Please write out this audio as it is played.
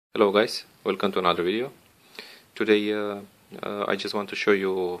Hello guys, welcome to another video. Today I just want to show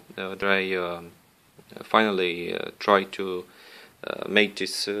you that I finally tried to make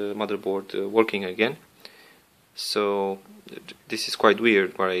this motherboard working again. So this is quite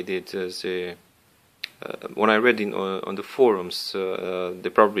weird. What I did is when I read on the forums,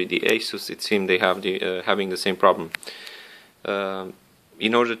 probably the Asus, it seemed they have having the same problem.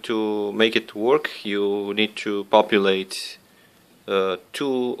 In order to make it work, you need to populate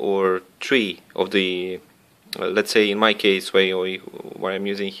 2 or 3 of the let's say in my case where I'm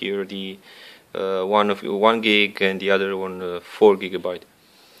using here the one of 1 gig and the other one 4 gigabyte.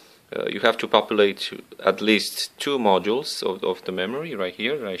 You have to populate at least 2 modules of the memory right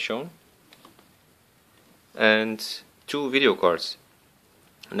here that I shown, and 2 video cards.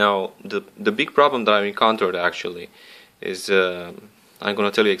 Now the big problem that I encountered actually is I'm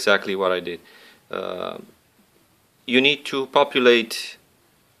gonna tell you exactly what I did. You need to populate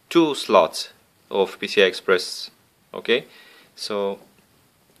 2 slots of PCI Express. Okay, so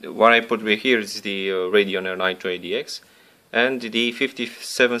what I put here is the Radeon R9 280X and the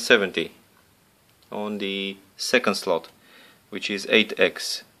 5770 on the second slot, which is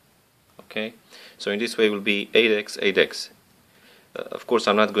 8X. Okay, so in this way it will be 8X 8X. Of course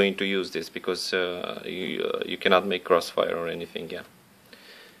I'm not going to use this because you cannot make crossfire or anything. Yeah.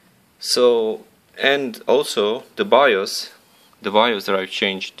 So, and also the BIOS that I've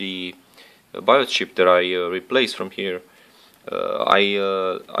changed, the BIOS chip that I replaced from here,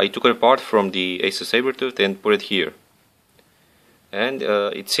 I took it apart from the Asus Sabertooth and put it here. And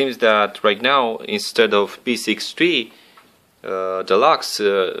it seems that right now, instead of P6T Deluxe,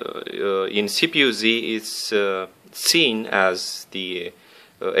 in CPU-Z it's seen as the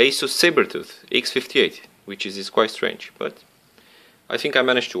Asus Sabertooth X58, which is quite strange, but I think I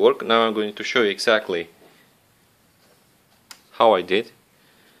managed to work. Now I'm going to show you exactly how I did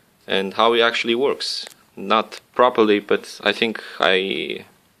and how it actually works. Not properly, but I think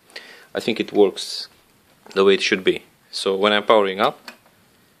it works the way it should be. So when I'm powering up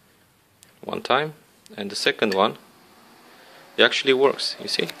one time and the second one, it actually works, you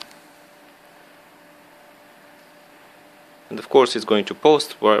see. And of course it's going to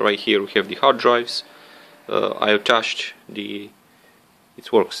post. Right here we have the hard drives. I attached the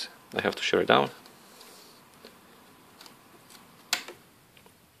it works. I have to shut it down.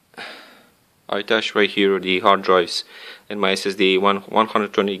 I attach right here the hard drives and my SSD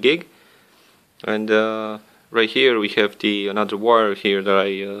 120 gig, and right here we have the another wire here that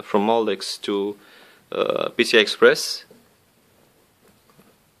I from all.At to PCI Express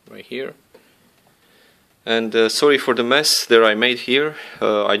right here. And sorry for the mess that I made here.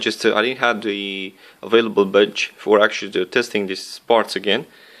 I didn't have the available bench for actually testing these parts again.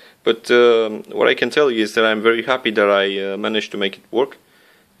 But what I can tell you is that I'm very happy that I managed to make it work,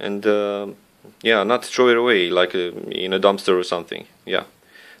 and yeah, not throw it away like in a dumpster or something. Yeah.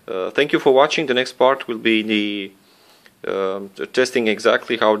 Thank you for watching. The next part will be the testing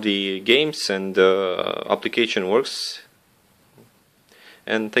exactly how the games and application works.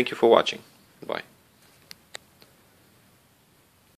 And thank you for watching.